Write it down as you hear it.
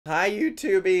Hi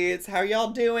YouTubies, how y'all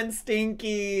doing,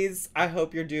 stinkies? I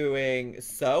hope you're doing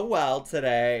so well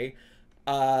today.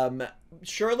 Um,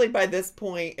 Surely by this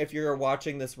point, if you're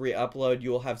watching this re-upload,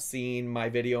 you will have seen my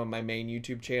video on my main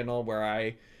YouTube channel where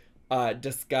I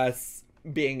discuss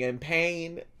being in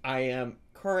pain. I am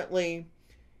currently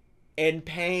in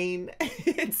pain,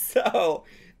 and so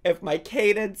if my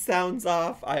cadence sounds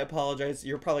off, I apologize.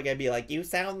 You're probably gonna be like, you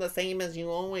sound the same as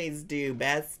you always do,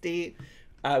 bestie.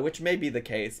 Which may be the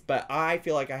case, but I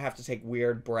feel like I have to take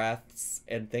weird breaths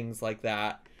and things like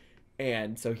that.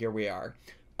 And so here we are.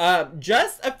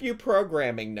 Just a few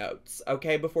programming notes,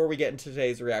 okay, before we get into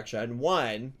today's reaction.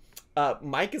 One,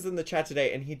 Mike is in the chat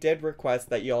today, and he did request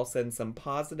that y'all send some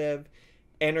positive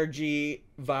energy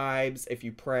vibes. If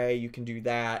you pray, you can do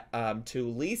that to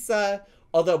Lisa.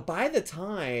 Although by the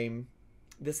time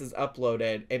this is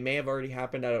uploaded, it may have already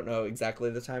happened. I don't know exactly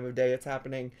the time of day it's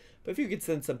happening. But if you could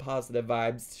send some positive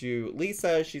vibes to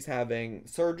Lisa, she's having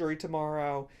surgery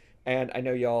tomorrow. And I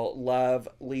know y'all love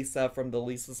Lisa from the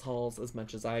Lisa's Halls as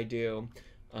much as I do.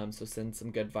 So send some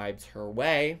good vibes her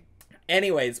way.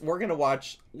 Anyways, we're going to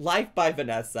watch Life by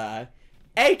Vanessa,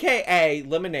 aka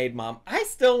Lemonade Mom. I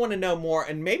still want to know more,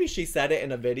 and maybe she said it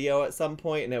in a video at some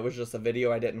point, and it was just a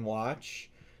video I didn't watch.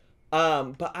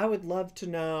 But I would love to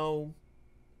know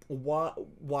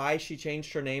why she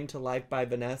changed her name to Life by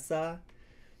Vanessa.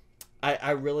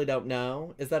 I really don't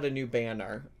know. Is that a new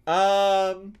banner?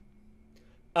 Oh,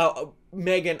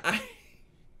 Megan,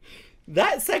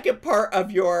 that second part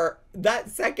of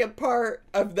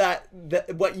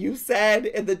what you said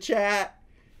in the chat,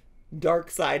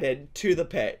 dark-sided, to the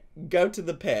pit. Go to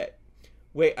the pit.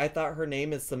 Wait, I thought her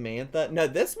name is Samantha. No,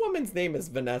 this woman's name is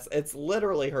Vanessa. It's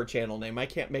literally her channel name. I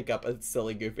can't make up a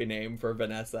silly, goofy name for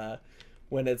Vanessa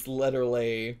when it's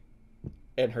literally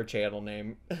in her channel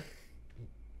name.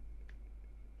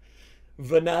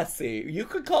 Vanessa. You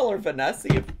could call her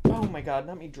Vanessa. Oh my god,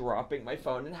 not me dropping my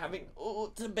phone and having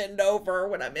to bend over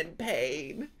when I'm in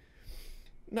pain.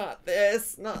 Not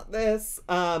this, not this.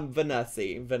 Vanessa.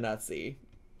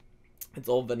 It's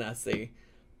old Vanessa.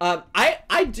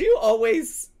 I do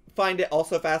always find it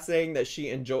also fascinating that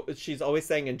she's always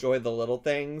saying enjoy the little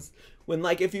things. When,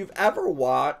 like, if you've ever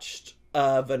watched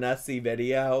a Vanessa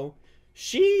video,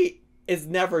 she is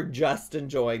never just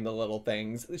enjoying the little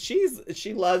things.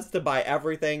 She loves to buy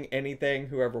everything, anything,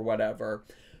 whoever, whatever.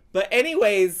 But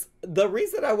anyways, the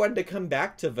reason I wanted to come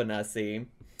back to Vanessa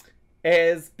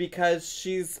is because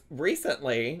she's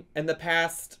recently, in the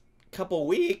past couple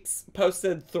weeks,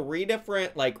 posted 3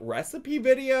 different, like, recipe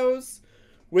videos,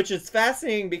 which is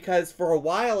fascinating because for a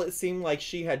while it seemed like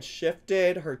she had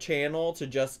shifted her channel to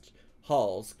just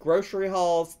hauls. Grocery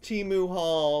hauls, Temu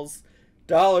hauls,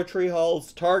 Dollar Tree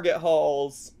hauls, Target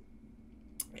hauls.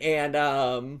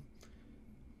 And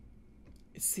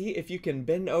see, if you can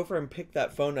bend over and pick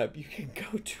that phone up, you can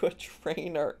go to a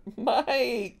trainer.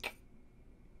 Mike!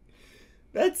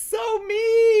 That's so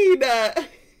mean!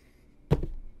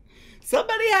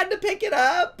 Somebody had to pick it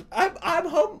up. I'm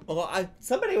home. Well,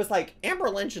 somebody was like, Amber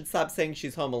Lynn should stop saying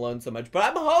she's home alone so much. But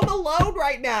I'm home alone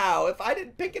right now. If I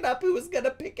didn't pick it up, who was going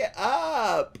to pick it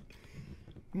up?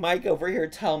 Mike over here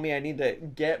telling me I need to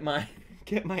get my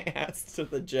ass to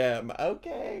the gym.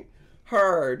 Okay.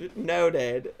 Heard.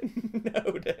 Noted.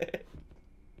 Noted.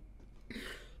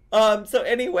 So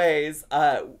anyways,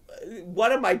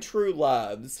 one of my true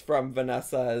loves from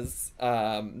Vanessa's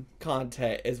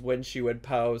content is when she would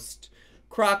post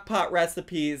crock pot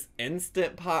recipes,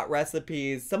 instant pot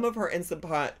recipes. Some of her instant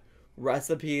pot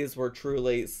recipes were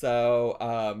truly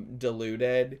so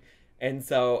diluted. And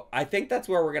so I think that's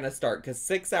where we're going to start, because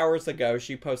 6 hours ago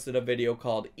she posted a video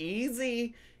called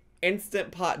Easy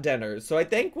Instant Pot Dinners. So I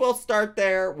think we'll start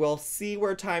there. We'll see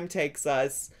where time takes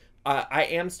us. I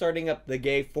am starting up the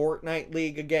gay Fortnite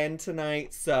League again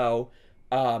tonight. So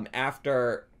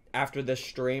after this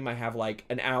stream, I have like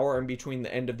an hour in between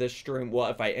the end of this stream.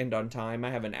 Well, if I end on time, I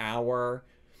have an hour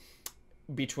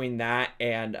between that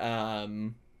and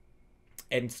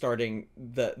starting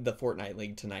the Fortnite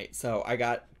League tonight. So I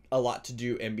got a lot to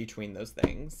do in between those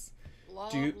things.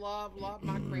 Love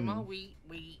my cream on wheat.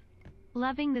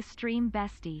 Loving the stream,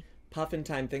 bestie. Puffin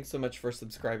Time, thanks so much for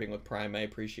subscribing with Prime. I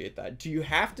appreciate that. Do you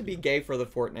have to be gay for the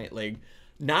Fortnite League?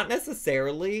 Not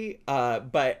necessarily,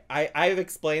 but I've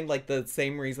explained, like, the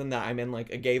same reason that I'm in, like,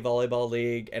 a gay volleyball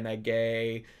league and a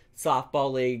gay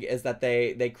softball league is that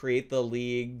they create the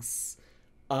leagues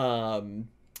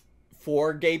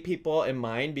for gay people in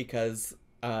mind, because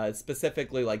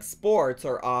specifically, like, sports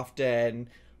are often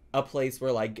a place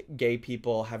where, like, gay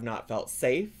people have not felt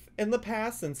safe in the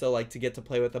past, and so, like, to get to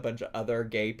play with a bunch of other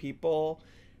gay people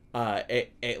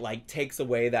it like takes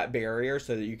away that barrier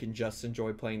so that you can just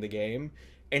enjoy playing the game.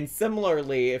 And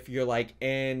similarly, if you're like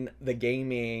in the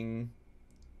gaming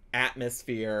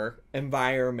atmosphere,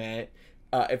 environment,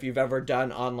 if you've ever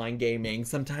done online gaming,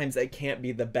 sometimes it can't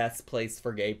be the best place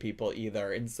for gay people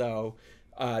either. And so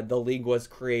the league was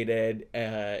created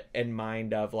in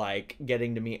mind of like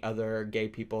getting to meet other gay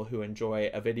people who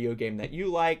enjoy a video game that you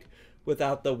like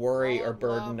without the worry or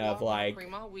burden of like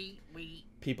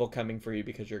people coming for you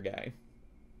because you're gay.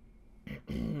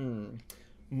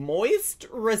 Moist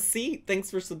Receipt, thanks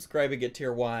for subscribing at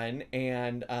tier 1.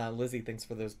 And Lizzie, thanks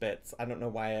for those bits. I don't know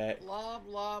why it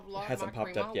hasn't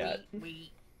popped up yet.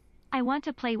 I want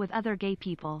to play with other gay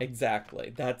people.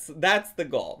 Exactly. That's the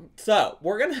goal. So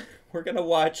we're gonna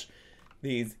watch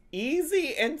these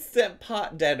easy instant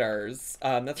pot dinners.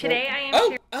 Today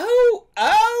I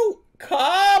am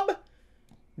calm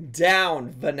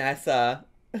down, Vanessa.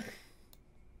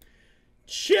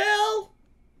 Chill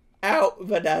out,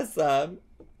 Vanessa.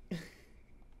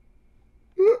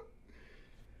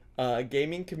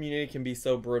 Gaming community can be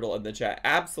so brutal in the chat.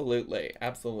 Absolutely,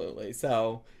 absolutely.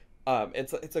 So,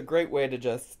 it's a great way to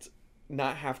just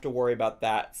not have to worry about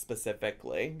that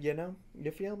specifically. You know, you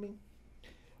feel me?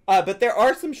 But there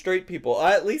are some straight people.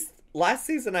 At least last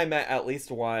season, I met at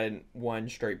least one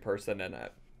straight person in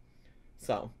it.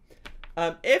 So,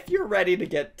 if you're ready to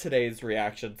get today's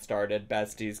reaction started,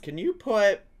 besties, can you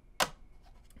put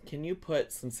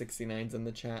some 69s in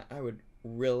the chat? I would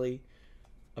really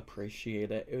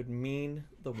appreciate it. It would mean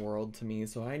the world to me,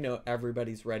 so I know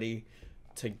everybody's ready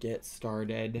to get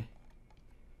started.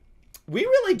 We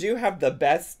really do have the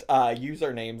best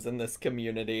usernames in this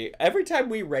community. Every time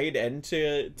we raid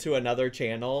into another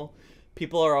channel,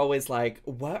 people are always like,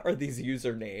 what are these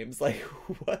usernames? Like,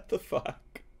 what the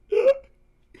fuck?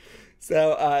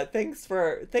 So thanks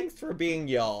for being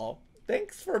y'all.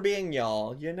 Thanks for being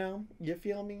y'all, you know? You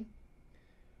feel me?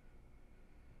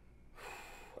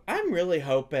 I'm really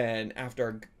hoping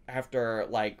after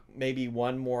like maybe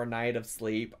one more night of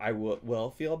sleep, I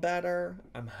will feel better.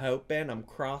 I'm hoping. I'm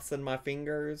crossing my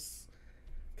fingers.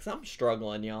 Because I'm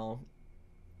struggling, y'all.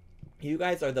 You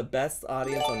guys are the best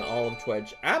audience on all of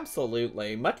Twitch.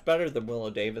 Absolutely. Much better than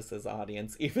Willow Davis's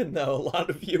audience, even though a lot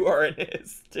of you are in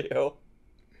his too.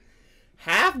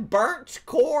 Half Burnt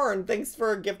Corn, thanks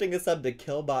for gifting a sub to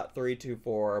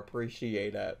Killbot324.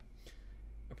 Appreciate it.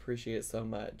 Appreciate it so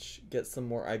much. Get some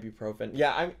more ibuprofen.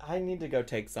 Yeah, I need to go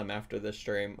take some after this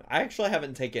stream. I actually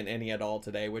haven't taken any at all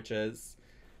today, which is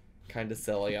kind of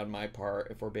silly on my part,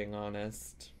 if we're being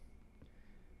honest.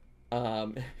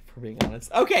 If we're being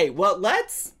honest. Okay, well,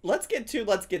 let's get to,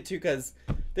 because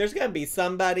there's gonna be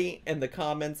somebody in the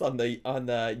comments on the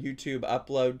YouTube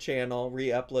upload channel,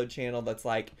 re-upload channel, that's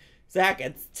like, Zach,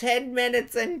 it's 10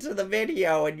 minutes into the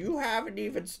video and you haven't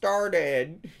even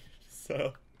started.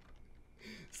 So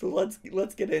let's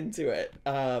get into it.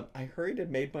 I hurried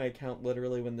and made my account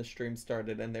literally when the stream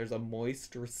started, and there's a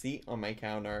moist receipt on my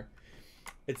counter.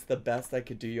 It's the best I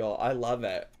could do, y'all. I love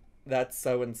it. That's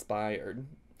so inspired.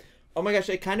 Oh my gosh,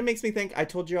 it kind of makes me think, I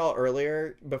told you all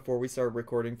earlier before we started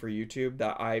recording for YouTube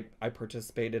that I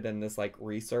participated in this like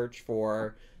research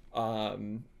for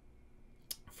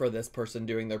this person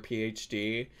doing their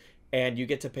PhD, and you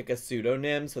get to pick a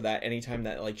pseudonym so that anytime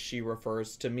that like she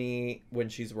refers to me when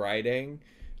she's writing,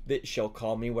 that she'll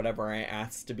call me whatever I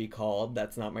asked to be called.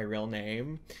 That's not my real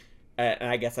name. And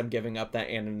I guess I'm giving up that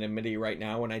anonymity right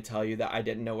now when I tell you that I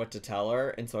didn't know what to tell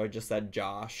her, and so I just said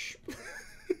Josh.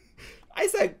 I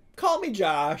said, call me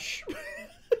Josh.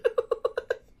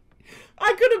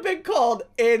 I could have been called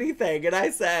anything, and I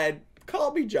said,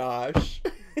 call me Josh.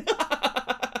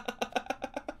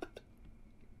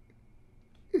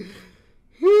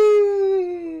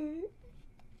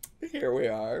 Here we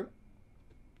are.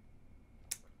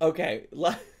 Okay,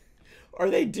 are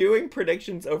they doing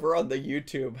predictions over on the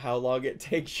YouTube how long it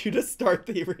takes you to start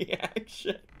the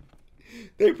reaction?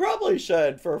 They probably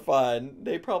should for fun.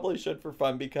 They probably should for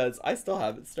fun because I still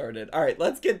haven't started. All right,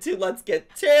 let's get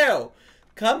to.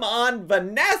 Come on,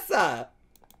 Vanessa.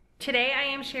 Today I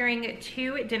am sharing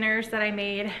 2 dinners that I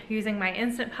made using my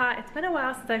Instant Pot. It's been a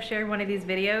while since I've shared one of these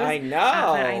videos. I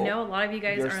know. But I know a lot of you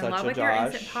guys are in love with your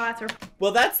Instant Pots.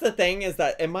 Well, that's the thing, is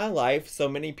that in my life, so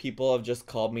many people have just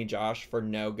called me Josh for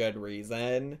no good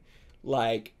reason.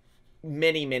 Like,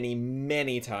 many, many,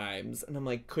 many times. And I'm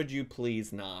like, could you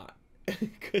please not?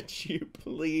 Could you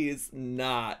please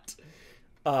not?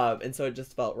 And so it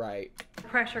just felt right.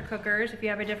 Pressure cookers, if you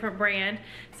have a different brand.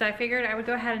 So I figured I would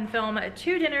go ahead and film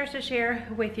 2 dinners to share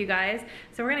with you guys.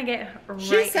 So we're gonna get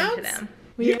right into them.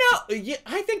 You know,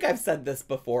 I think I've said this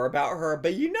before about her,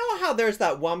 but you know how there's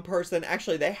that one person,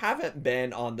 actually they haven't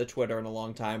been on the Twitter in a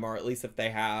long time, or at least if they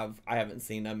have, I haven't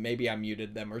seen them. Maybe I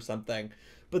muted them or something.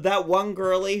 But that one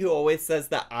girly who always says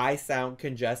that I sound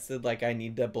congested, like I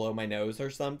need to blow my nose or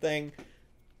something.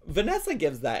 Vanessa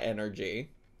gives that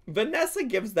energy. Vanessa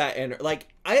gives that energy. Like,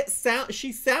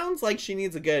 she sounds like she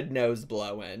needs a good nose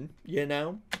blowing, you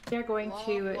know? We're going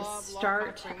to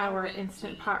start our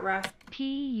Instant Pot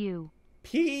recipe.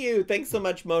 P.U. Thanks so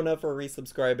much, Mona, for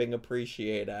resubscribing.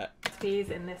 Appreciate it.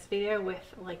 In this video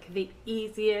with like the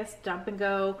easiest dump and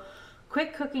go,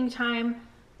 quick cooking time.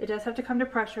 It does have to come to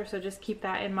pressure, so just keep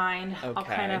that in mind. Okay. I'll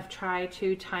kind of try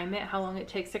to time it, how long it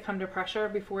takes to come to pressure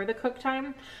before the cook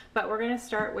time. But we're going to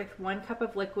start with 1 cup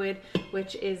of liquid,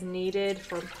 which is needed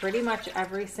for pretty much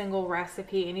every single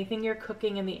recipe. Anything you're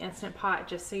cooking in the Instant Pot,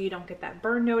 just so you don't get that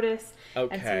burn notice.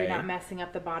 Okay. And so you're not messing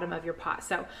up the bottom of your pot.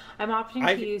 So I'm opting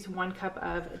to use 1 cup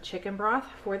of chicken broth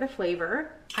for the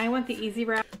flavor. I want the easy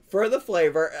wrap. For the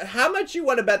flavor. How much you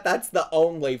want to bet that's the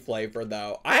only flavor,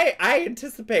 though? I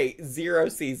anticipate 0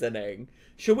 seasoning.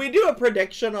 Should we do a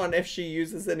prediction on if she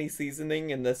uses any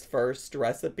seasoning in this first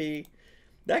recipe?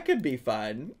 That could be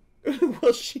fun.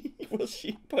 Will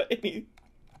she put any...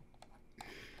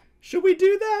 Should we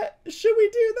do that? Should we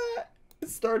do that?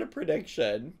 Start a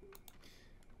prediction.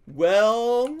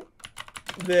 Will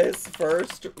this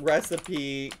first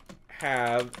recipe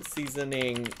have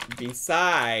seasoning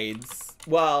besides...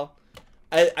 Well,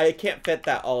 I can't fit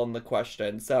that all in the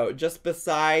question. So just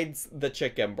besides the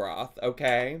chicken broth,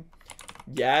 okay?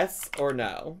 Yes or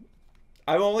no?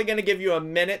 I'm only going to give you a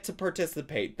minute to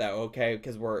participate, though, okay?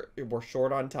 Because we're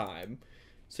short on time.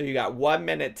 So you got 1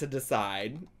 minute to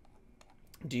decide.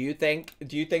 Do you think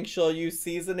she'll use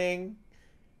seasoning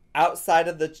outside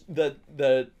of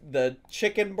the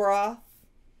chicken broth?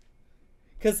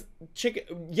 Because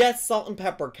yes, salt and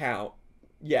pepper count.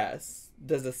 Yes.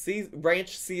 Does a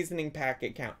ranch seasoning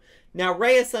packet count? Now,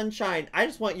 Ray of Sunshine, I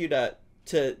just want you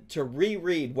to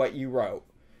reread what you wrote.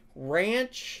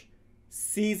 Ranch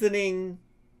seasoning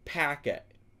packet.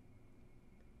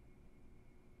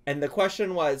 And the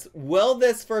question was, will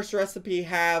this first recipe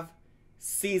have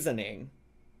seasoning?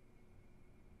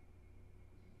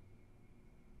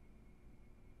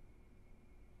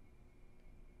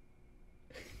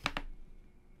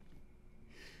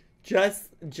 Just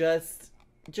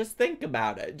think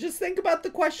about it. Just think about the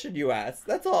question you asked.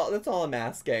 That's all I'm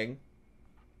asking.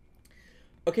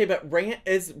 Okay, but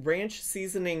is ranch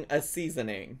seasoning a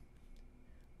seasoning?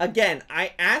 Again,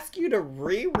 I ask you to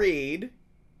reread.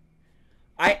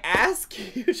 I ask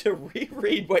you to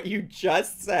reread what you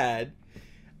just said.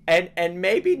 And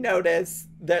maybe notice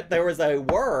that there was a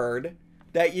word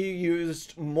that you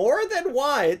used more than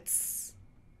once.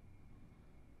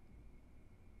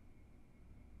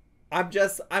 I'm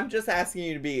just asking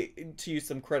you to use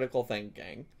some critical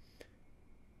thinking.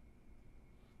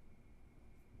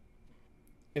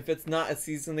 If it's not a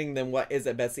seasoning, then what is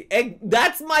it, Bessie?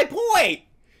 That's my point!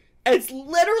 It's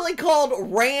literally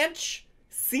called ranch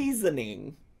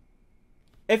seasoning.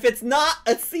 If it's not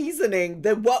a seasoning,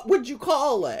 then what would you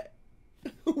call it?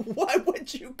 What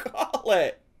would you call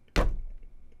it?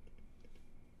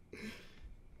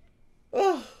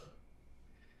 Ugh.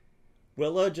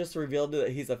 Willow just revealed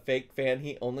that he's a fake fan.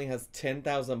 He only has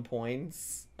 10,000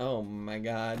 points. Oh my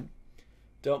god.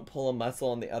 Don't pull a muscle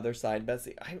on the other side,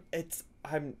 Bessie.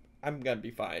 I'm gonna be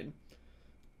fine.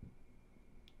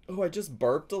 Oh, I just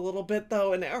burped a little bit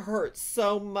though, and it hurts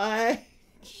so much.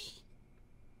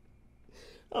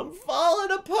 I'm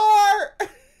falling apart.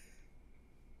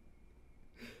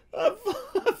 I'm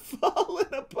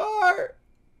falling apart.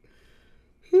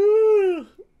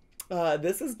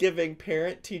 This is giving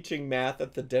parent teaching math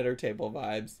at the dinner table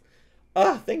vibes.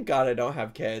 Thank God I don't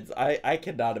have kids. I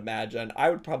cannot imagine. I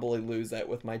would probably lose it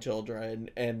with my children,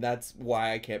 and that's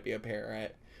why I can't be a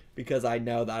parent. Because I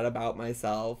know that about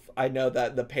myself. I know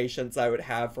that the patience I would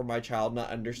have for my child not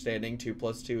understanding 2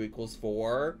 + 2 =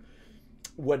 4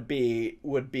 would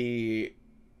be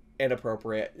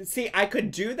inappropriate. See, I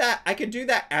could do that. I could do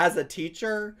that as a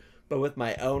teacher, but with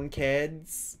my own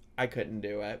kids, I couldn't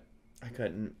do it. I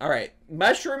couldn't. All right,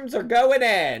 mushrooms are going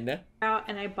in.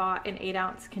 And I bought an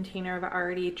 8-ounce container of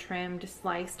already trimmed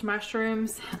sliced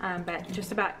mushrooms, but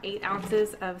just about 8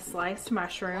 ounces of sliced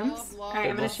mushrooms. All right,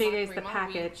 I'm going to show you guys the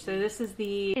package. So this is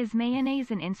the... Is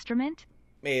mayonnaise an instrument?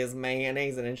 Is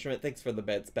mayonnaise an instrument? Thanks for the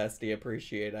bits, bestie.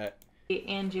 Appreciate it.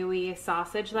 andouille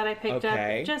sausage that I picked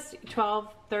up. Just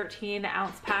 12, 13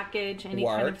 ounce package, any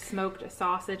kind of smoked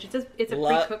sausage. It's a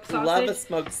pre-cooked sausage. Love a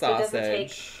smoked sausage. It doesn't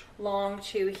take long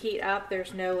to heat up.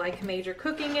 There's no like major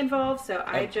cooking involved, so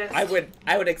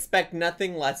I would expect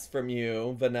nothing less from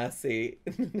you, Vanessa.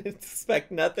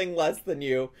 Expect nothing less than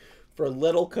you for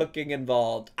little cooking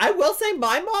involved. I will say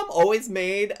my mom always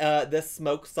made this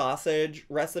smoked sausage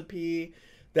recipe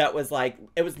that was like,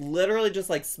 it was literally just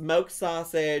like smoked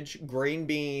sausage, green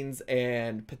beans,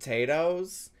 and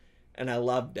potatoes. And I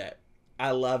loved it.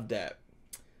 I loved it.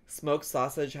 Smoked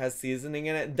sausage has seasoning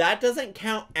in it. That doesn't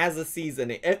count as a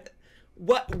seasoning.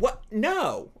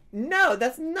 No,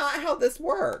 that's not how this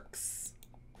works.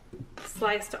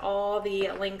 Sliced all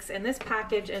the links in this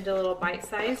package into little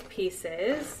bite-sized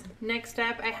pieces. Next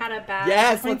up, I had a bag.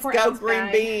 Yes, let's go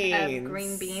green beans. Of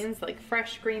green beans, like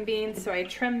fresh green beans. So I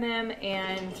trimmed them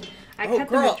and I cut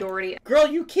the majority. Girl,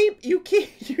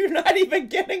 you're not even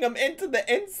getting them into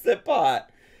the Instant Pot.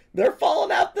 They're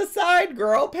falling out the side,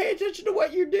 girl. Pay attention to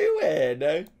what you're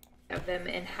doing. Of them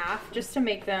in half just to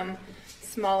make them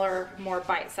smaller, more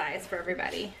bite-sized for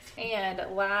everybody. And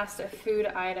last food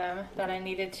item that I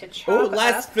needed to chop up. Oh,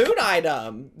 last food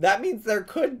item. That means there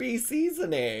could be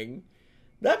seasoning.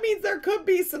 That means there could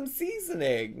be some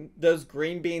seasoning. Those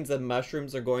green beans and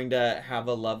mushrooms are going to have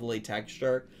a lovely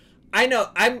texture. I know.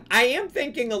 I am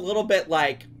thinking a little bit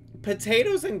like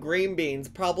potatoes and green beans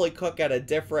probably cook at a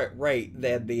different rate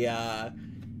than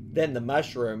the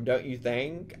mushroom, don't you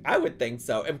think? I would think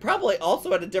so. And probably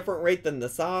also at a different rate than the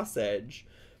sausage.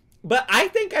 But I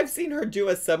think I've seen her do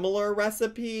a similar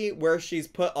recipe where she's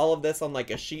put all of this on like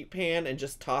a sheet pan and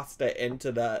just tossed it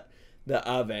into the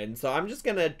oven. So I'm just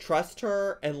going to trust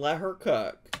her and let her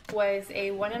cook. Was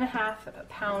a 1.5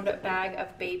 pound bag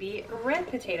of baby red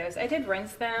potatoes. I did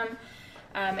rinse them.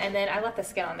 And then I left the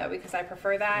skin on though because I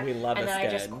prefer that. We love and then skin. I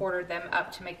just quartered them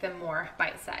up to make them more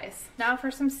bite-sized. Now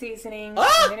for some seasoning,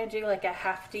 I'm gonna do like a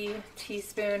hefty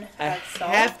teaspoon of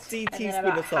salt. Hefty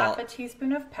teaspoon of salt. Half a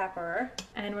teaspoon of pepper,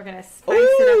 and we're gonna spice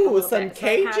it up a little some bit.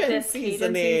 Cajun so I have this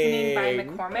seasoning. Cajun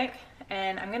seasoning by McCormick,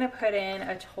 and I'm gonna put in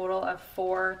a total of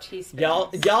 4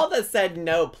 teaspoons. Y'all that said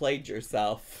no played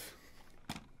yourself.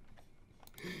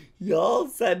 Y'all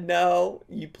said no,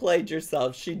 you played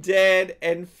yourself. She did,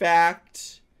 in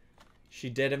fact,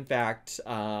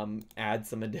 add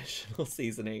some additional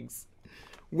seasonings,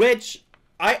 which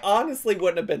I honestly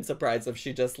wouldn't have been surprised if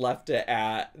she just left it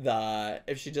at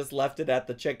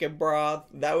the chicken broth.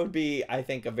 That would be, I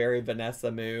think, a very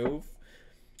Vanessa move,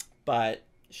 but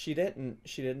she didn't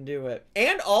do it.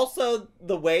 And also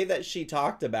the way that she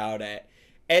talked about it,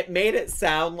 it made it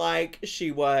sound like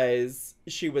she was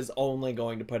only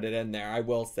going to put it in there. I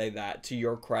will say that to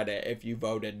your credit if you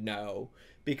voted no.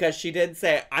 Because she did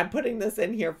say, I'm putting this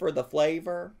in here for the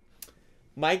flavor.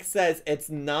 Mike says it's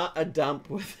not a dump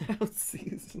without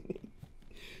seasoning.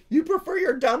 You prefer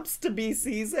your dumps to be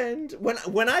seasoned?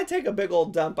 When I take a big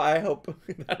old dump, I hope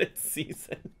that it's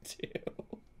seasoned too.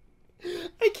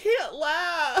 I can't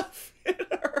laugh. It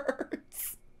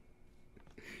hurts.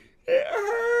 It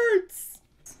hurts.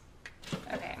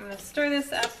 Okay, I'm going to stir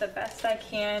this up the best I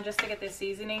can just to get the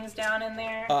seasonings down in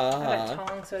there. I have a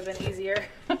tongue, so it would have been easier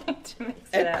to mix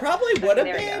it up. It probably would have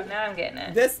been. There we go. Now I'm getting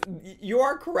it. You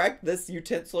are correct. This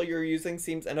utensil you're using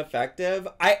seems ineffective.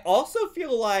 I also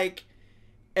feel like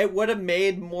it would have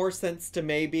made more sense to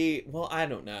maybe, well, I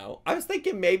don't know. I was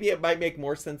thinking maybe it might make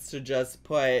more sense to just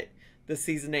put the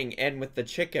seasoning in with the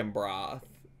chicken broth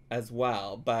as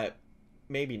well, but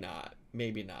maybe not.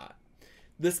 Maybe not.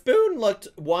 The spoon looked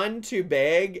 1, too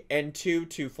big, and 2,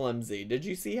 too flimsy. Did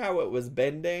you see how it was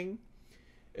bending?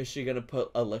 Is she going to put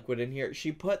a liquid in here?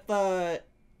 She put the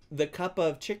cup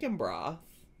of chicken broth.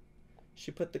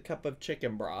 She put the cup of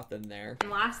chicken broth in there.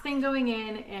 And last thing going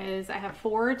in is I have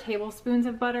 4 tablespoons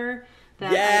of butter.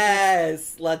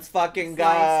 Yes! Let's fucking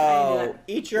go!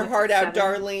 Eat your heart out,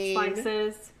 Darlene!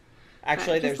 Slices.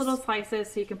 Actually, there's little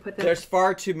slices so you can put them. There's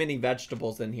far too many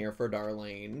vegetables in here for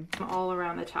Darlene. All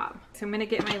around the top. So I'm gonna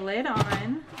get my lid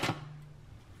on,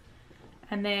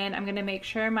 and then I'm gonna make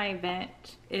sure my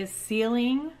vent is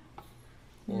sealing,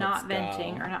 not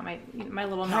venting, or not my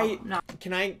little not.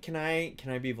 Can I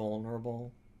be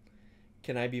vulnerable?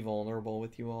 Can I be vulnerable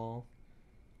with you all?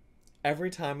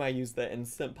 Every time I use the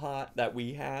Instant Pot that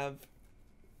we have,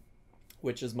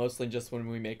 which is mostly just when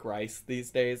we make rice these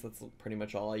days. That's pretty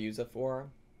much all I use it for.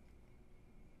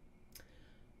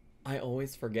 I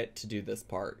always forget to do this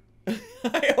part.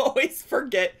 I always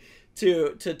forget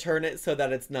to turn it so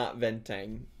that it's not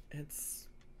venting. It's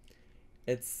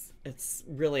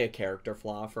really a character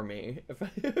flaw for me,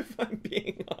 if I'm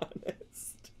being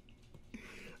honest.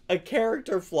 a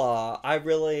character flaw.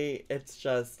 It's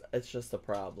just a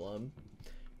problem.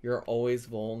 You're always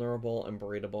vulnerable and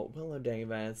breedable. Willow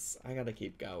Davis, I gotta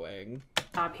keep going.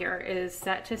 Top here is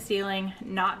set to sealing,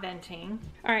 not venting.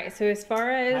 All right, so as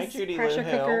far as pressure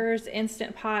cookers,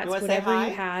 Instant Pots, whatever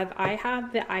you have, I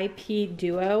have the IP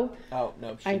Duo. Oh,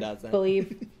 no, she doesn't. I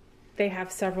believe they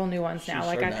have several new ones now.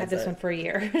 Like, I've had this one for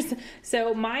years.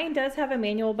 So mine does have a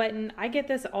manual button. I get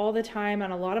this all the time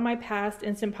on a lot of my past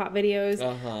Instant Pot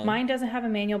videos. Mine doesn't have a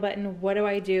manual button. What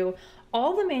do?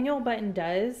 All the manual button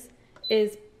does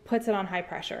is puts it on high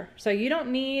pressure. So you don't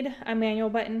need a manual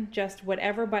button, just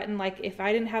whatever button. Like if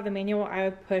I didn't have a manual, I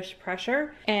would push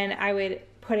pressure and I would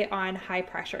put it on high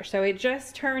pressure. So it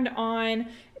just turned on.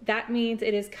 That means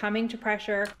it is coming to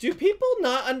pressure. Do people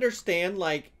not understand,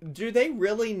 like, do they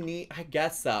really need, I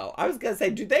guess so. I was gonna say,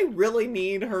 do they really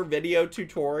need her video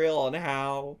tutorial on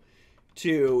how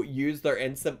to use their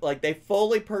Instant, like they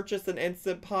fully purchased an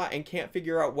Instant Pot and can't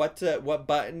figure out what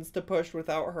buttons to push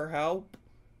without her help?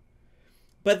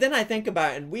 But then I think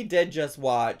about it, and we did just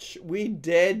watch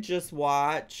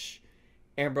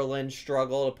Amberlynn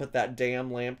struggle to put that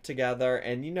damn lamp together,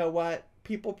 and you know what?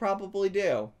 People probably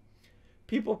do.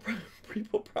 People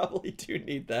probably do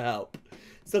need the help.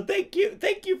 So thank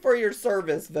you for your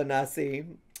service, Vanessa.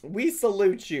 We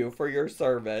salute you for your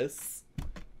service.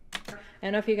 I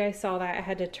don't know if you guys saw that. I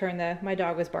had to turn my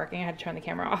dog was barking. I had to turn the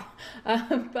camera off.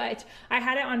 But I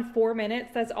had it on 4 minutes.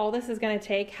 That's all this is going to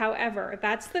take. However,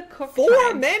 that's the cook time.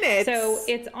 4 minutes? So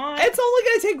it's on. It's only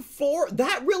going to take 4.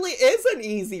 That really is an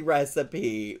easy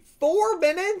recipe. 4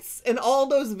 minutes and all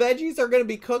those veggies are going to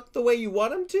be cooked the way you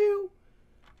want them to?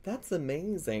 That's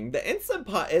amazing. The Instant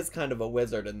Pot is kind of a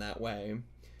wizard in that way.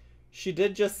 She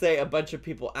did just say a bunch of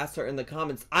people asked her in the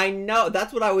comments. I know.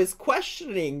 That's what I was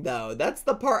questioning, though. That's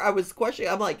the part I was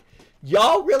questioning. I'm like,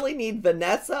 y'all really need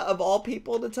Vanessa, of all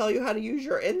people, to tell you how to use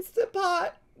your Instant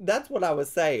Pot? That's what I was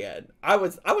saying. I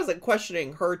wasn't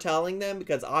questioning her telling them,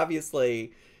 because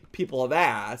obviously people have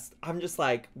asked. I'm just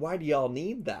like, why do y'all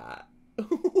need that?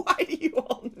 Why do you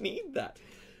all need that?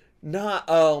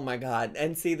 Oh my God.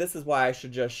 And see, this is why I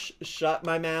should just shut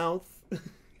my mouth.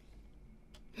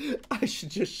 I should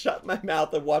just shut my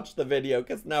mouth and watch the video,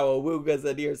 because now Awooga's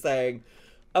in here saying,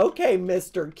 okay,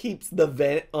 mister, keeps the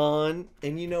vent on.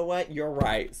 And you know what? You're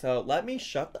right. So let me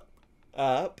shut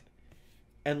up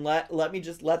and let me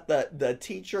just let the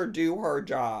teacher do her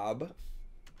job.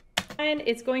 And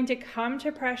it's going to come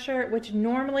to pressure, which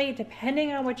normally,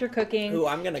 depending on what you're cooking,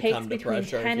 takes between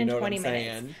 10 and 20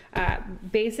 minutes.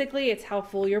 Basically, it's how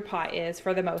full your pot is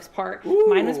for the most part. Ooh.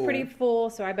 Mine was pretty full,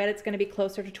 so I bet it's going to be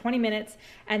closer to 20 minutes.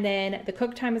 And then the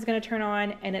cook time is going to turn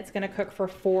on, and it's going to cook for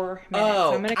 4 minutes.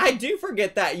 Oh, so I do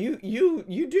forget that. You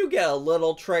do get a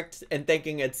little tricked in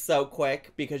thinking it's so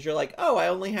quick, because you're like, oh, I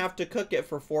only have to cook it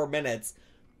for 4 minutes.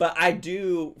 But I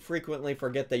do frequently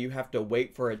forget that you have to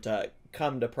wait for it to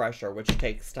come to pressure, which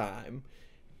takes time.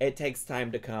 It takes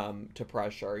time to come to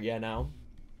pressure, you know?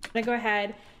 I'm gonna go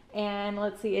ahead and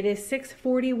let's see, it is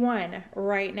 6:41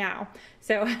 right now.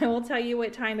 So I will tell you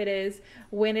what time it is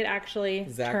when it actually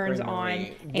turns on.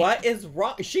 What is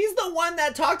wrong? She's the one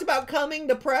that talked about coming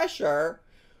to pressure.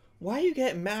 Why are you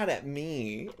getting mad at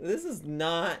me? This is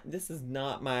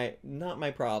not my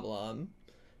problem.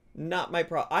 Not my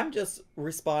problem. I'm just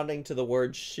responding to the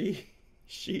words she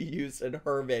used in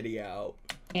her video.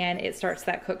 And it starts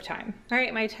that cook time. All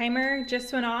right, my timer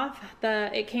just went off.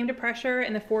 It came to pressure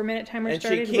and the 4 minute timer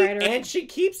started and she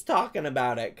keeps talking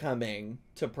about it coming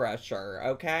to pressure,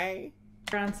 okay?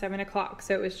 Around 7 o'clock.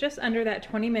 So it was just under that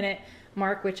 20-minute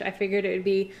mark, which I figured it would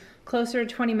be closer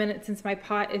to 20 minutes since my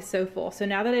pot is so full. So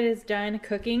now that it is done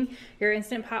cooking, your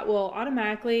Instant Pot will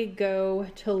automatically go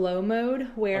to low mode,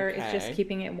 where it's just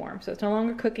keeping it warm. So it's no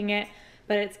longer cooking it,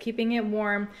 but it's keeping it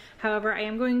warm. However, I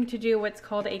am going to do what's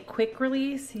called a quick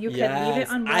release. You can leave it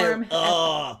on warm.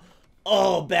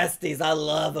 Oh, besties, I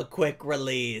love a quick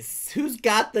release. Who's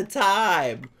got the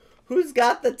time? Who's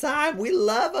got the time? We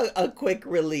love a quick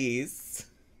release.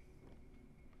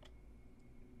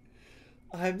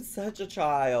 I'm such a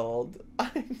child.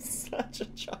 I'm such a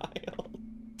child.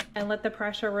 And let the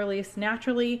pressure release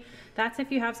naturally. That's if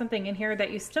you have something in here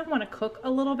that you still want to cook a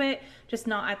little bit, just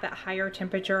not at that higher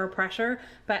temperature or pressure.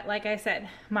 But like I said,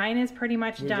 mine is pretty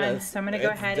much done. So I'm going to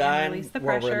go ahead and release the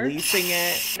pressure. We're releasing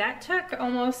it. That took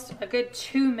almost a good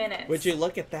 2 minutes. Would you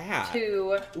look at that?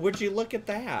 Would you look at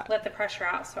that? Let the pressure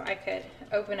out so I could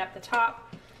open up the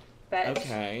top. But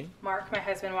okay. Mark, my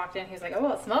husband, walked in. He's like, oh,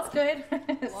 well, it smells good.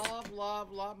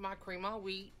 love my cream of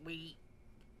wheat.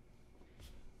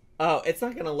 Oh, it's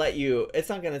not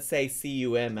going to say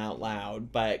CUM out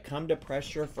loud, but come to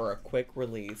pressure for a quick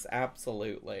release.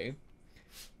 Absolutely.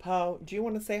 Po, do you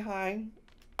want to say hi?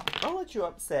 I'll let you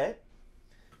up sit.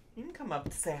 You can come up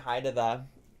to say hi to the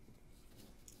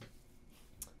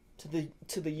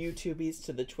YouTubies,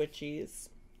 to the Twitchies.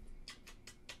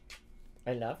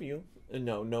 I love you.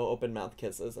 No open mouth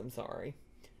kisses. I'm sorry.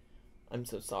 I'm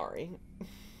so sorry.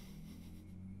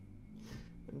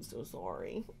 I'm so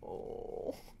sorry.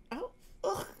 Oh. Ow.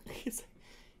 Ugh. His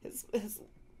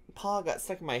paw got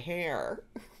stuck in my hair.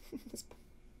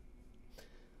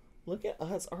 Look at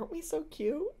us. Aren't we so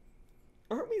cute?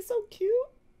 Aren't we so cute?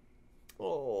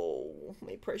 Oh,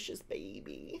 my precious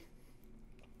baby.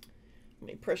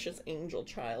 My precious angel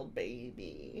child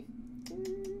baby.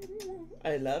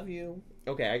 I love you.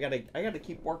 Okay, I gotta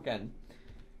keep working.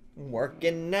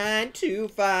 Working 9 to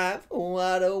 5.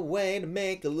 What a way to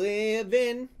make a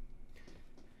living.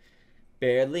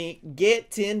 Barely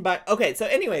getting by. Okay, so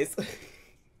anyways,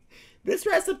 this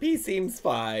recipe seems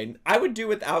fine. I would do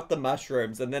without the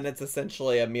mushrooms, and then it's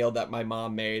essentially a meal that my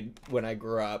mom made when I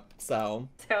grew up, so.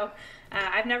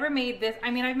 I've never made this.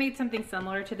 I mean, I've made something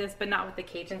similar to this, but not with the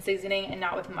Cajun seasoning and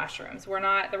not with mushrooms. We're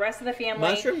not, the rest of the family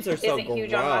mushrooms are so isn't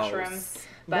huge on mushrooms,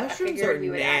 but mushrooms I figured are we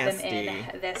would nasty. add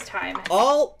them in this time.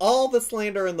 All the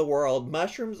slander in the world,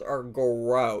 mushrooms are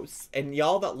gross. And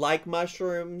y'all that like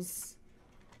mushrooms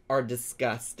are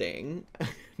disgusting.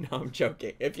 No, I'm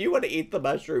joking. If you want to eat the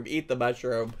mushroom, eat the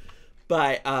mushroom.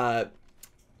 But,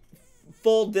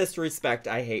 full disrespect,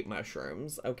 I hate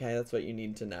mushrooms. Okay, that's what you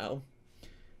need to know.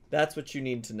 That's what you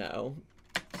need to know.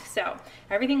 So,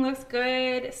 everything looks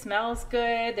good, smells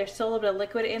good. There's still a little bit of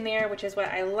liquid in there, which is what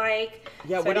I like.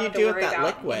 Yeah, so what do you do with that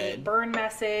liquid? Any burn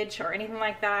message or anything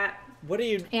like that. What do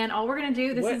you... And all we're going to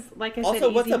do, this is, like I said,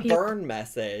 also, what's a easy burn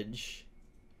message?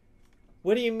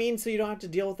 What do you mean so you don't have to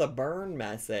deal with a burn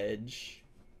message?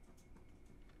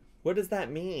 What does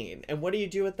that mean? And what do you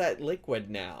do with that liquid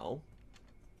now?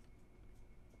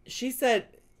 She said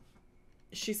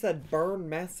burn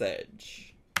message.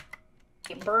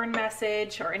 Burn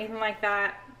message or anything like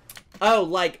that. Oh,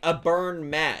 like a burn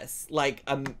mess. Like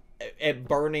it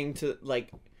burning to,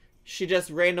 like, she just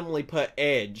randomly put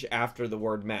edge after the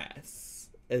word mess,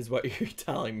 is what you're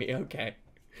telling me. Okay.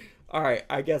 All right,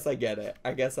 I guess I get it.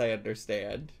 I guess I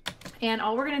understand. And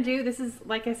all we're going to do, this is,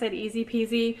 like I said, easy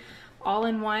peasy, all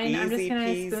in one. Easy I'm just going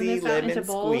to spoon this out into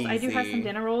bowls. I do have some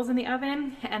dinner rolls in the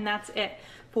oven, and that's it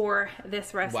for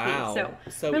this recipe. Wow.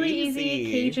 So really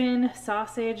easy Cajun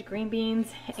sausage, green beans,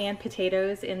 and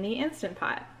potatoes in the Instant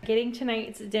Pot. Getting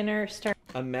tonight's dinner started.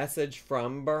 A message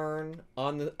from Burn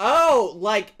on the... Oh,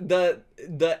 like the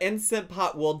Instant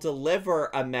Pot will deliver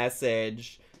a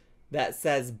message that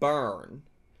says burn.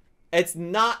 It's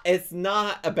not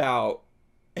about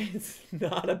a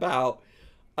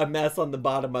mess on the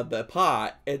bottom of the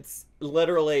pot. It's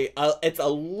literally it's a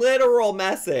literal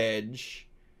message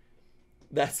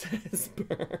that says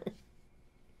burn.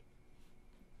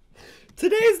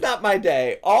 Today's not my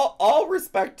day. All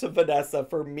respect to Vanessa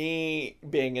for me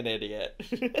being an idiot.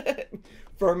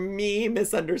 For me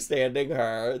misunderstanding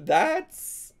her.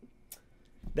 That's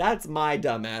my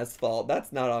dumbass fault.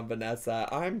 That's not on Vanessa.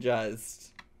 I'm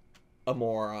just a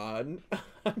moron.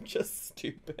 I'm just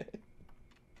stupid.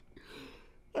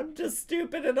 I'm just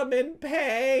stupid and I'm in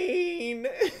pain.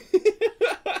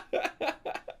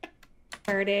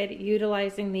 Started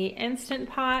utilizing the Instant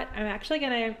Pot. I'm actually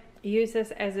gonna use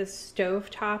this as a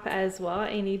stovetop as well.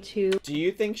 I need to... Do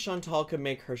you think Chantal could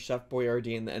make her Chef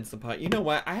Boyardee in the Instant Pot? You know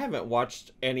what? I haven't watched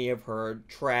any of her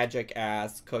tragic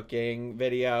ass cooking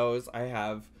videos. I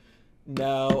have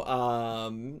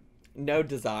no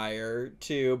desire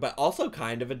to, but also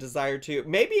kind of a desire to.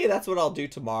 Maybe that's what I'll do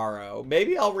tomorrow.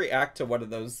 Maybe I'll react to one of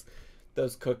those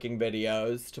cooking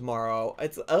videos tomorrow.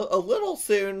 It's a little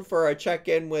soon for a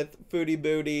check-in with Foodie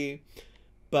Booty,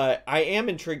 but I am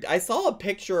intrigued. I saw a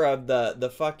picture of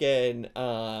the fucking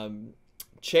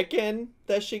chicken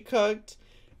that she cooked,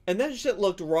 and that shit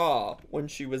looked raw when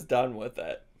she was done with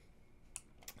it.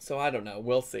 So I don't know.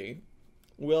 We'll see.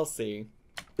 We'll see.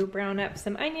 Brown up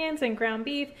some onions and ground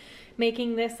beef,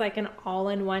 making this like an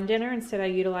all-in-one dinner instead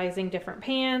of utilizing different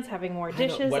pans, having more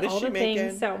dishes, all the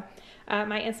things. So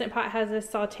my Instant Pot has a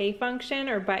saute function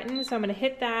or button, so I'm going to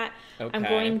hit that. Okay. I'm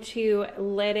going to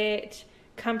let it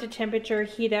come to temperature,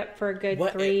 heat up for a good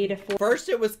 3 to 4. First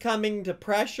it was coming to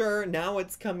pressure, now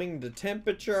it's coming to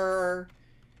temperature.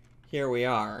 Here we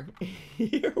are.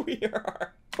 Here we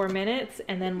are. 4 minutes,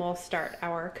 and then we'll start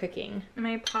our cooking.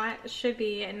 My pot should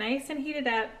be nice and heated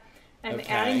up. I'm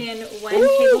adding in 1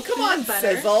 tablespoon of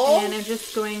butter. Sizzle. And I'm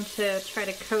just going to try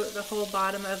to coat the whole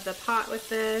bottom of the pot with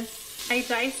this. I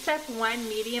diced up 1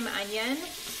 medium onion,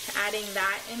 adding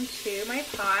that into my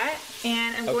pot.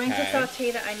 And I'm going to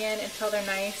saute the onion until they're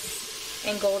nice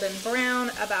and golden brown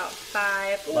about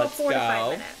 4 to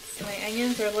 5 minutes. My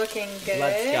onions are looking good.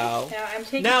 Let's go. Now I'm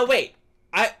taking... Now wait,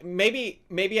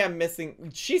 maybe I'm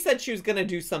missing. She said she was gonna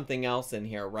do something else in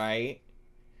here, right?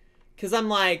 Because I'm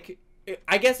like,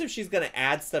 I guess if she's gonna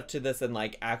add stuff to this and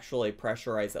like actually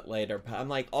pressurize it later, but I'm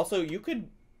like, also you could.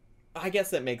 I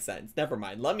guess it makes sense. Never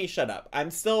mind. Let me shut up.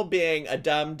 I'm still being a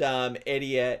dumb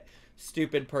idiot,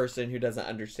 stupid person who doesn't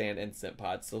understand Instant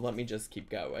Pot, so let me just keep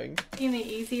going. In the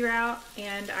easy route,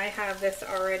 and I have this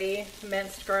already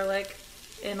minced garlic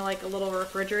in like a little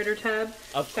refrigerator tub.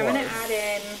 Of course. So I'm gonna add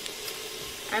in,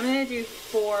 I'm gonna do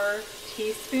 4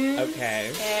 teaspoons.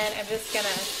 Okay. And I'm just gonna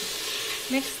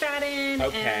mix that in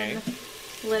and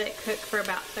let it cook for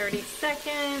about 30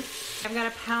 seconds. I've got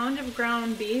a pound of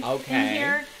ground beef in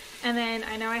here. And then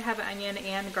I know I have onion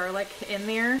and garlic in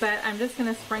there, but I'm just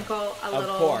going to sprinkle a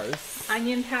little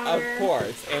onion powder. Of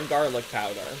course, and garlic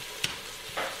powder.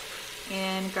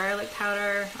 And garlic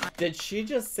powder. Did she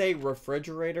just say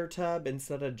refrigerator tub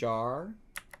instead of jar?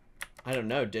 I don't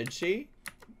know, did she?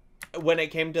 When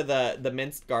it came to the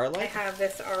minced garlic? I have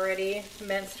this already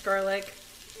minced garlic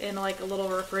in like a little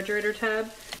refrigerator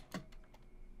tub.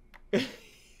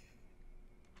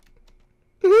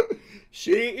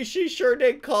 She sure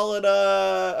did call it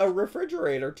a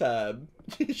refrigerator tub.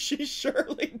 She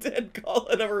surely did call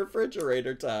it a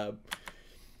refrigerator tub.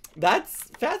 That's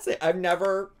fascinating.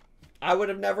 I would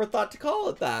have never thought to call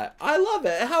it that. I love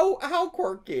it. How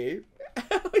quirky.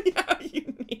 How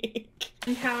unique.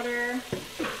 Powder.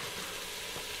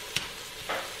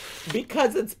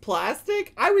 Because it's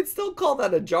plastic? I would still call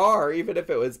that a jar, even if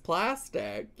it was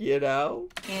plastic, you know?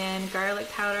 And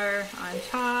garlic powder on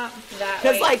top.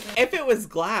 Because, like, if it was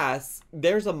glass,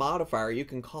 there's a modifier. You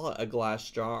can call it a glass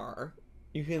jar.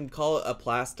 You can call it a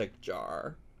plastic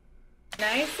jar.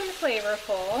 Nice and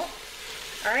flavorful.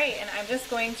 All right, and I'm just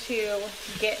going to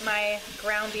get my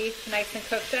ground beef nice and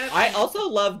cooked up. I also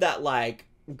love that, like,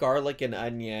 garlic and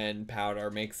onion powder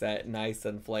makes it nice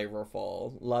and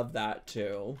flavorful. Love that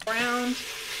too. Browned.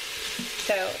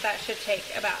 So that should take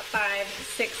about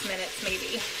 5-6 minutes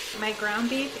maybe. My ground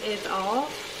beef is all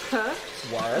cooked.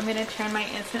 I'm going to turn my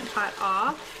Instant Pot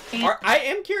off. And I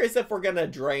am curious if we're going to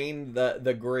drain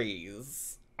the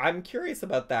grease. I'm curious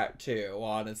about that too,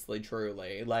 honestly,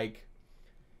 truly. Like,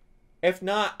 if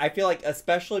not, I feel like,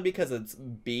 especially because it's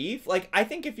beef, like, I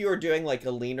think if you were doing, like,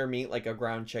 a leaner meat, like a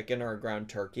ground chicken or a ground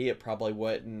turkey, it probably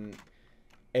wouldn't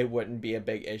be a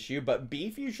big issue. But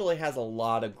beef usually has a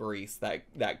lot of grease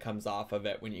that comes off of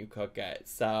it when you cook it.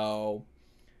 So,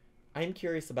 I'm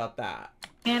curious about that.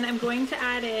 And I'm going to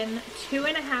add in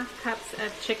 2.5 cups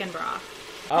of chicken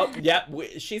broth. Oh, yep.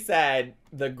 She said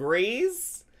the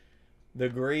grease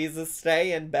is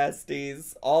staying,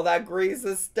 besties. All that grease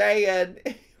is staying.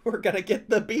 We're gonna get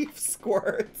the beef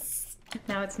squirts.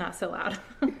 Now it's not so loud.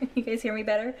 You guys hear me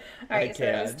better? All right, so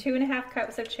that was 2.5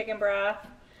 cups of chicken broth.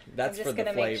 That's for the flavor.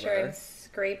 I'm just gonna make sure I'm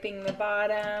scraping the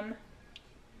bottom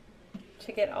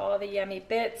to get all the yummy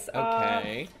bits off.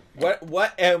 Okay.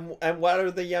 What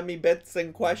are the yummy bits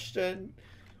in question?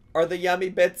 Are the yummy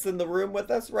bits in the room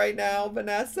with us right now,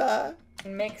 Vanessa?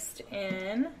 Mixed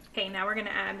in. Okay, now we're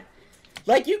gonna add.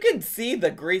 Like, you can see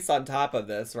the grease on top of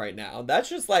this right now. That's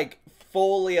just like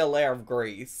fully a layer of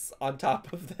grease on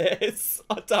top of this,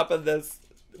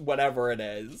 whatever it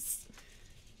is.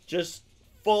 Just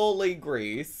fully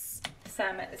grease.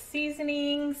 Some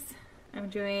seasonings. I'm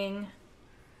doing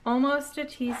almost a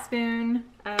teaspoon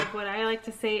of what I like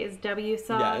to say is W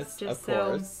sauce. Yes, just of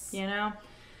course. So, you know,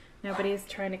 nobody's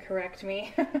trying to correct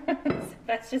me.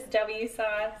 That's just W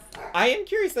sauce. I am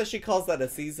curious that she calls that a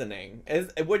seasoning.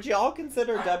 Would you all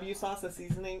consider W sauce a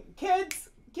seasoning? Kids,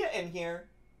 get in here.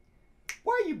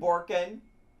 Why are you borking?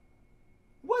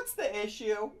 What's the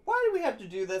issue? Why do we have to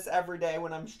do this every day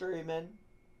when I'm streaming?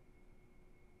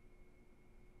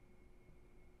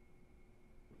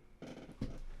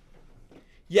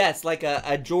 Yes, like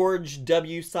a George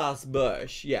W. Sauce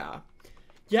Bush, yeah.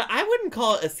 Yeah, I wouldn't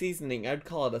call it a seasoning. I'd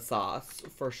call it a sauce,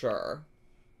 for sure.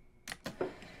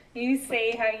 You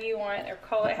say how you want or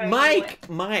call it how you want.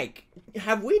 Mike,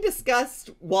 have we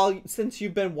discussed, since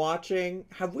you've been watching,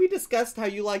 have we discussed how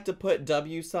you like to put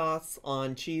W sauce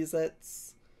on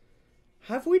Cheez-Its?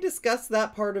 Have we discussed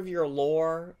that part of your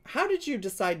lore? How did you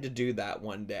decide to do that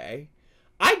one day?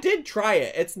 I did try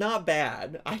it. It's not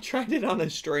bad. I tried it on a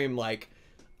stream, like,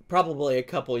 probably a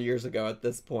couple years ago at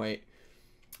this point.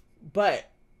 But,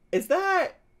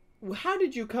 how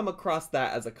did you come across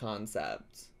that as a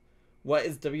concept? What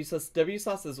is W sauce? W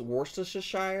sauce is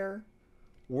Worcestershire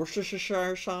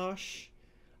sauce.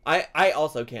 I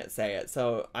also can't say it,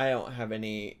 so I don't have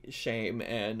any shame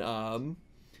in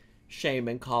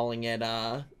calling it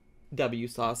W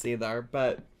sauce either,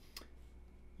 but,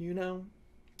 you know,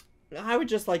 I would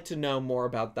just like to know more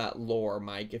about that lore,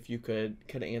 Mike. If you could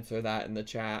answer that in the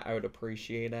chat, I would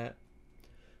appreciate it.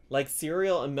 Like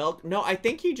cereal and milk? No, I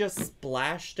think he just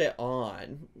splashed it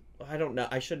on. I don't know.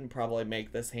 I shouldn't probably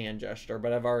make this hand gesture,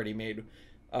 but I've already made,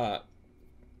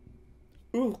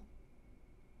 ooh.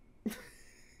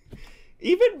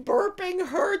 Even burping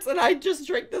hurts, and I just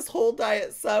drank this whole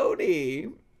diet soda.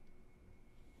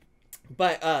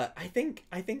 But,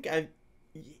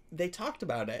 they talked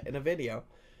about it in a video.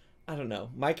 I don't know.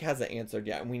 Mike hasn't answered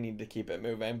yet, and we need to keep it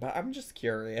moving, but I'm just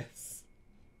curious.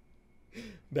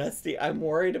 Bestie, I'm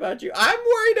worried about you. I'm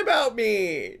worried about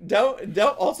me. Don't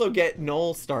also get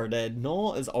Noel started.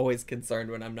 Noel is always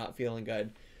concerned when I'm not feeling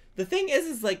good. The thing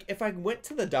is like, if I went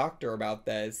to the doctor about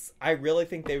this, I really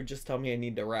think they would just tell me I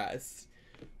need to rest.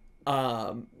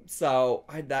 So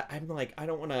I'm like, I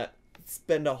don't want to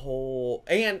spend a whole,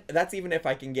 and that's even if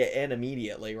I can get in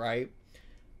immediately, right?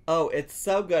 Oh, it's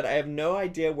so good. I have no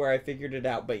idea where I figured it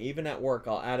out, but even at work,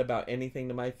 I'll add about anything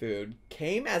to my food.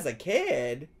 Came as a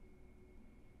kid.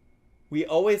 We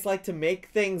always like to make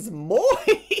things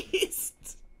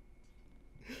moist.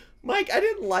 Mike, I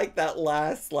didn't like that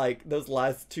last, like, those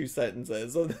last two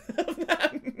sentences of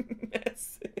that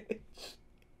message.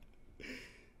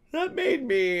 That made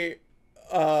me,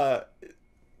 I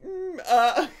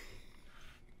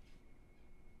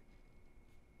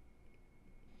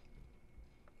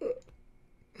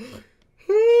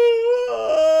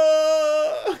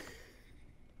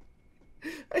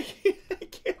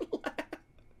can't laugh.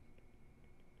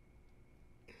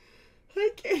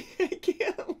 I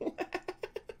can't laugh.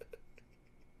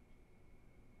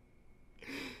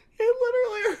 It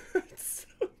literally hurts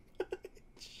so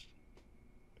much.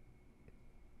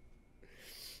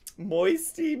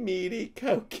 Moisty, meaty,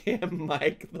 cocaine,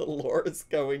 Mike. The lore is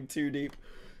going too deep.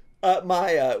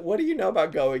 Maya, what do you know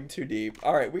about going too deep?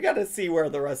 All right, we got to see where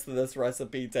the rest of this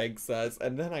recipe takes us,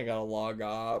 and then I gotta log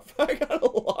off.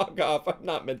 I'm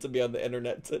not meant to be on the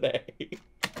internet today.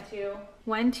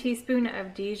 1 teaspoon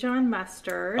of Dijon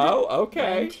mustard. Oh,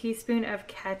 okay. 1 teaspoon of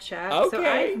ketchup. Okay. So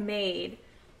I've made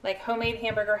like homemade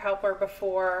hamburger helper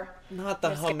before. Not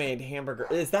the homemade hamburger.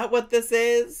 Is that what this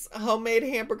is? A homemade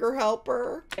hamburger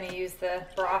helper? I'm gonna use the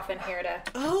broth in here to.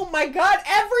 Oh my God!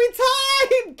 Every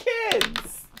time,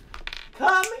 kids,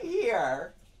 come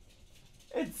here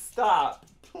and stop,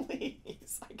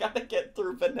 please. I gotta get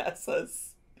through Vanessa's.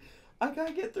 I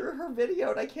gotta get through her video,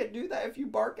 and I can't do that if you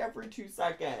bark every 2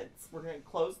 seconds. We're gonna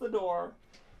close the door.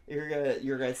 You're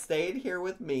gonna stay in here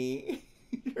with me.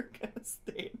 You're gonna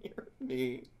stay in here with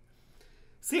me.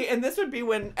 See, and this would be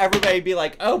when everybody'd be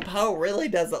like, oh, Poe really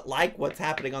doesn't like what's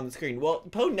happening on the screen. Well,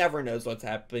 Poe never knows what's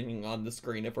happening on the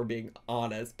screen, if we're being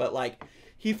honest. But, like,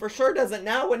 he for sure doesn't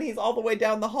now when he's all the way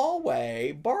down the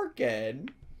hallway barking.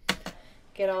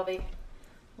 Get all the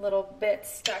little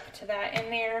bits stuck to that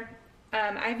in there.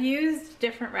 I've used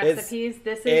different recipes.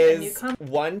 This is a newcomer.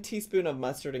 1 teaspoon of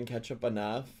mustard and ketchup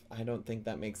enough? I don't think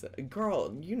that makes it.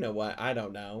 Girl, you know what? I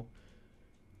don't know.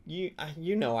 You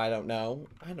know I don't know.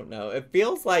 I don't know. It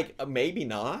feels like maybe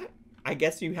not. I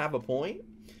guess you have a point.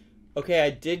 Okay, I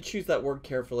did choose that word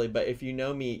carefully, but if you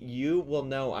know me, you will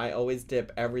know I always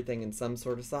dip everything in some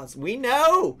sort of sauce. We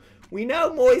know! We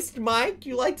know, Moist Mike.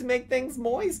 You like to make things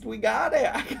moist. We got it.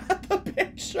 I got the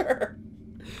picture.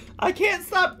 I can't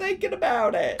stop thinking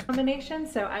about it. Combination,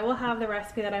 so I will have the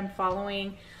recipe that I'm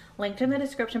following linked in the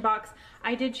description box.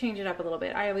 I did change it up a little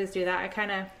bit. I always do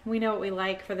that. We know what we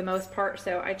like for the most part,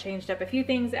 so I changed up a few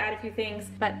things, add a few things,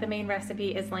 but the main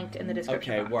recipe is linked in the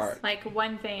description box. Work. Like,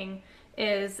 one thing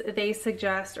is they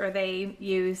suggest, or they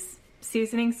use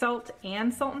seasoning salt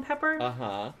and salt and pepper.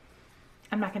 Uh-huh.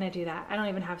 I'm not going to do that. I don't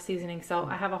even have seasoning salt.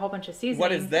 I have a whole bunch of seasoning.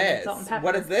 What is this? Salt and pepper,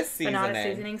 what is this seasoning? But not a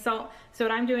seasoning salt. So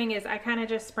what I'm doing is I kind of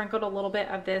just sprinkled a little bit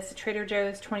of this Trader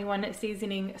Joe's 21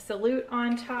 seasoning salute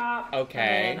on top. Okay.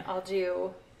 And then I'll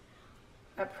do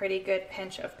a pretty good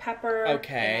pinch of pepper.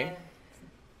 Okay. And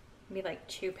maybe like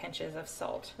 2 pinches of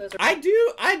salt. Those are I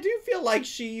do feel like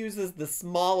she uses the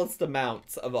smallest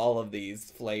amounts of all of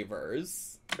these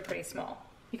flavors. pretty small.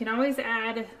 You can always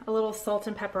add a little salt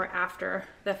and pepper after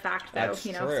the fact, though. That's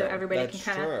true. So everybody can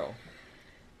kind of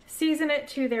season it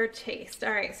to their taste.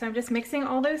 All right, so I'm just mixing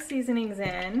all those seasonings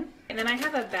in. And then I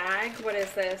have a bag. What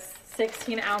is this?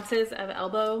 16 ounces of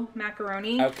elbow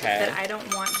macaroni. Okay. That I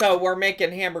don't want. So we're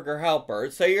making hamburger helper.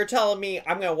 So you're telling me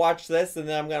I'm going to watch this and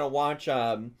then I'm going to watch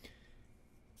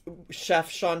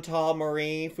Chef Chantal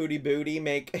Marie Foodie Booty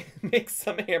make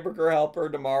some hamburger helper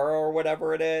tomorrow or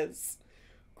whatever it is.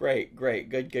 Great.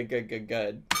 Good. To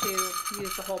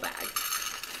use the whole bag.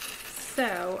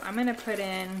 So I'm going to put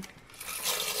in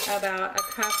about a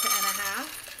cup and a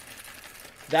half.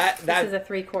 This is a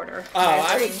 3/4. Oh,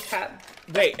 I was cup.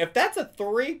 Wait, if that's a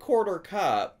 3/4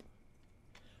 cup,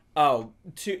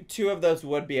 two of those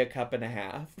would be a cup and a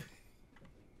half.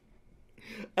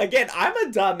 Again, I'm a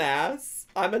dumbass.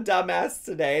 I'm a dumbass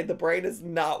today. The brain is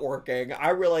not working. I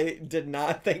really did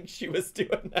not think she was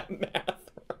doing that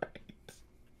math right.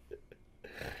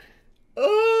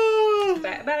 Oh.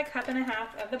 About a cup and a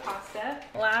half of the pasta.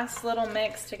 Last little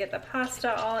mix to get the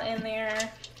pasta all in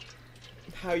there.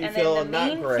 How you feeling? Not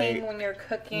great. And then the main thing when you're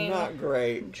cooking not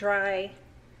great. Dry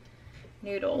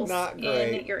noodles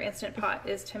in your Instant Pot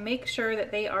is to make sure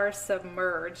that they are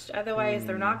submerged. Otherwise,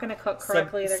 they're not going to cook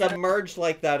correctly. Submerged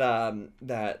like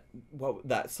that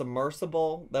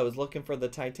submersible that was looking for the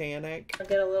Titanic. They'll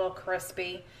get a little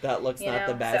crispy. That looks not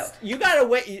the best. So, you gotta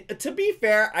wait. To be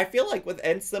fair, I feel like with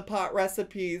Instant Pot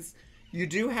recipes, you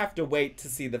do have to wait to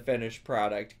see the finished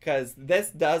product because this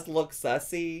does look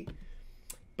sussy.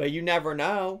 But you never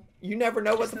know. You never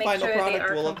know what the final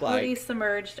product will look like. Completely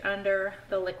submerged under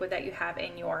the liquid that you have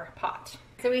in your pot.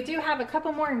 So we do have a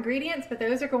couple more ingredients, but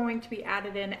those are going to be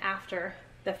added in after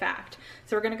the fact.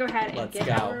 So we're going to go ahead and get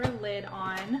our lid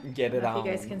on. Get it on. If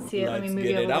you guys can see it, let me move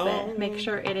you a little bit. Make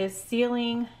sure it is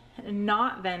sealing,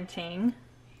 not venting.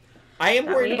 I am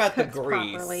worried about the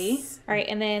grease. Properly. All right,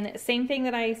 and then same thing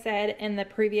that I said in the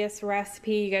previous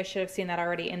recipe. You guys should have seen that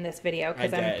already in this video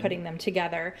because I'm putting them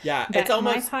together. Yeah, it's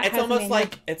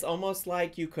almost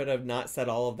like you could have not said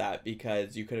all of that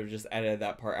because you could have just edited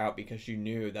that part out because you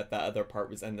knew that the other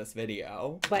part was in this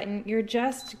video. Button, you're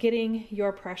just getting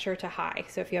your pressure to high.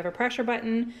 So if you have a pressure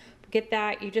button, get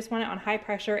that. You just want it on high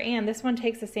pressure, and this one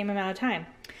takes the same amount of time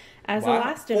as the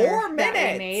last dinner that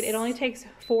we made. It only takes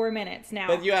 4 minutes now.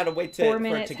 But you had to wait for it to get the pressure. 4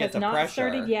 minutes has not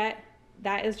started yet.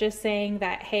 That is just saying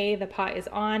that, hey, the pot is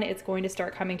on. It's going to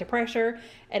start coming to pressure.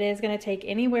 It is going to take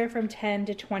anywhere from 10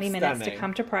 to 20 minutes to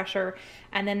come to pressure.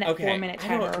 And then that 4-minute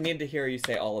timer. I don't need to hear you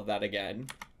say all of that again.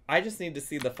 I just need to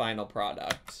see the final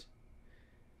product.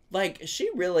 Like,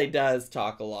 she really does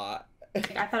talk a lot.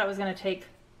 I thought it was going to take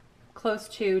close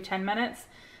to 10 minutes.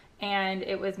 And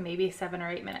it was maybe 7 or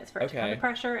 8 minutes for it to come to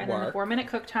pressure, and then the 4-minute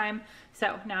cook time.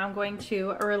 So now I'm going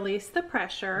to release the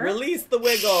pressure. Release the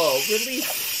wiggle.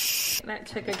 Release. That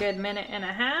took a good minute and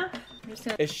a half.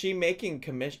 Is she making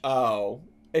commission? Oh,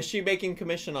 is she making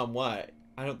commission on what?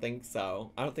 I don't think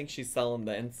so. I don't think she's selling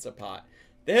the Instapot.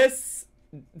 This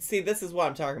is what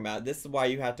I'm talking about. This is why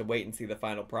you have to wait and see the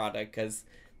final product because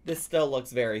this still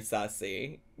looks very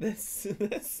sussy. This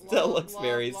still looks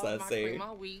very sussy.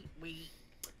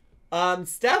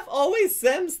 Steph Always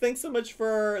Sims, thanks so much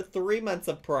for 3 months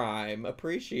of Prime.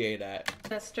 Appreciate it.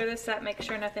 Let's stir this up, make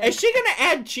sure nothing... Is she gonna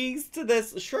add cheese to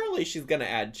this? Surely she's gonna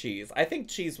add cheese. I think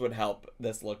cheese would help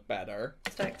this look better.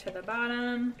 Stuck to the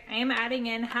bottom. I am adding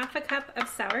in half a cup of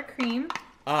sour cream.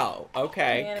 Oh,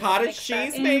 okay. Cottage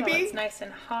cheese, maybe? It's nice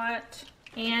and hot.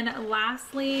 And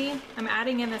lastly, I'm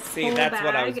adding in this full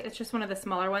bag. It's just one of the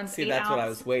smaller ones. See, that's what I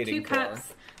was waiting for. 2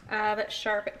 cups of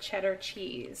sharp cheddar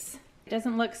cheese. It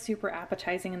doesn't look super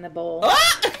appetizing in the bowl.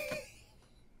 Ah!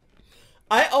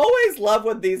 I always love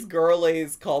when these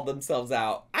girlies call themselves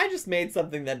out. I just made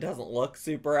something that doesn't look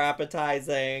super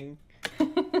appetizing.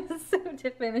 So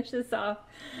to finish this off,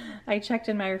 I checked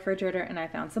in my refrigerator and I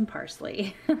found some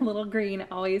parsley. A little green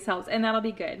always helps, and that'll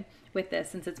be good with this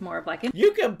since it's more of like a...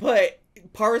 You can put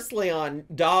parsley on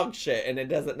dog shit and it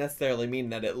doesn't necessarily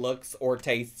mean that it looks or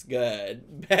tastes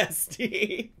good,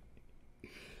 bestie.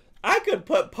 I could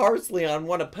put parsley on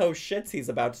one of Poe's shits he's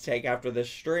about to take after this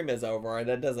stream is over, and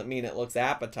it doesn't mean it looks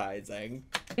appetizing.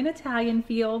 An Italian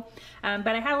feel, but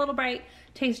I had a little bite.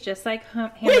 Tastes just like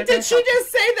hamburger. Wait, did she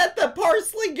just say that the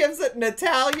parsley gives it an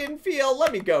Italian feel?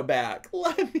 Let me go back.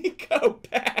 Let me go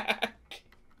back.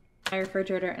 My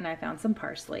refrigerator, and I found some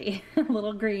parsley. A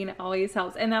little green always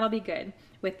helps, and that'll be good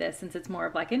with this since it's more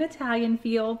of like an Italian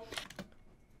feel.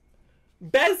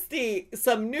 Bestie,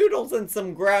 some noodles and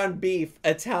some ground beef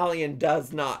Italian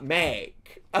does not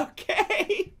make.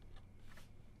 Okay?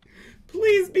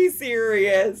 Please be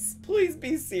serious. Please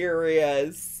be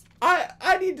serious.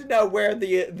 I need to know where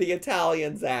the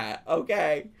Italian's at,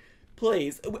 okay?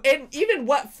 Please. And even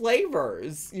what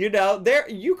flavors, you know? There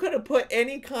you could have put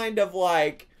any kind of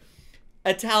like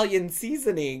Italian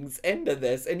seasonings into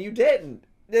this and you didn't.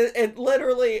 It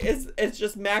literally it's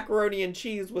just macaroni and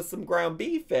cheese with some ground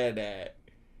beef in it.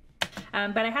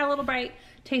 But I had a little bite.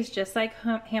 Tastes just like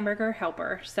hamburger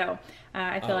helper. So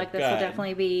I feel like this will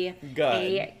definitely be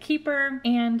a keeper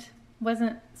and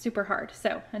wasn't super hard.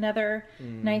 So another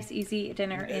nice, easy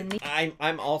dinner in the...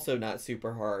 I'm also not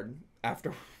super hard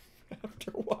after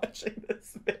watching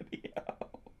this video.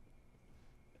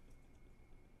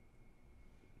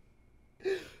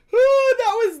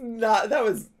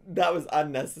 That was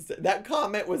unnecessary. That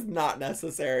comment was not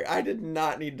necessary. I did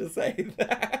not need to say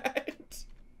that.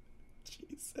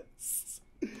 Jesus.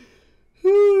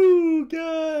 Ooh,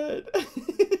 God.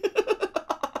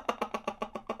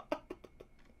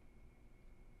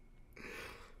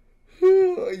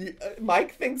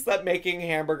 Mike thinks that making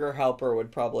hamburger helper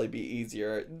would probably be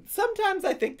easier. Sometimes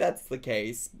I think that's the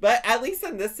case. But at least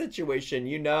in this situation,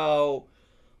 you know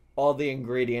all the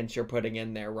ingredients you're putting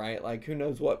in there, right? Like, who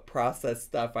knows what processed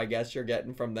stuff I guess you're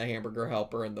getting from the hamburger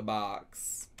helper in the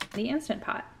box. The Instant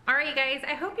Pot. All right, you guys,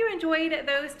 I hope you enjoyed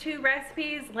those 2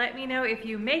 recipes. Let me know if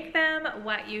you make them,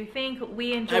 what you think.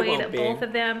 We enjoyed both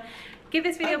of them. Give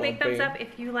this video a big thumbs up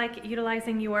if you like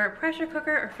utilizing your pressure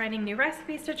cooker or finding new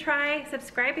recipes to try.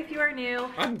 Subscribe if you are new.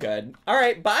 I'm good. All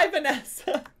right, bye,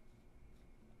 Vanessa.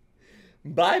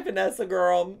 Bye, Vanessa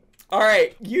girl. All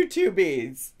right,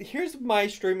 YouTubies. Here's my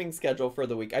streaming schedule for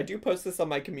the week. I do post this on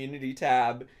my community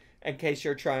tab in case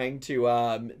you're trying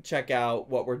to check out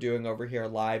what we're doing over here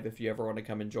live. If you ever want to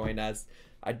come and join us,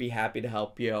 I'd be happy to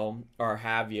help you or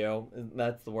have you.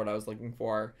 That's the word I was looking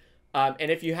for.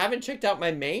 And if you haven't checked out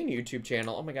my main YouTube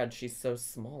channel, oh my God, she's so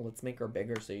small. Let's make her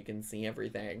bigger so you can see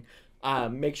everything.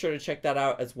 Make sure to check that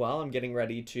out as well. I'm getting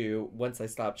ready to, once I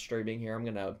stop streaming here, I'm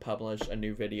going to publish a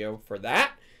new video for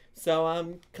that.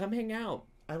 So, come hang out.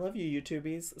 I love you,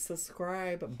 YouTubies.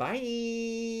 Subscribe.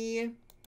 Bye.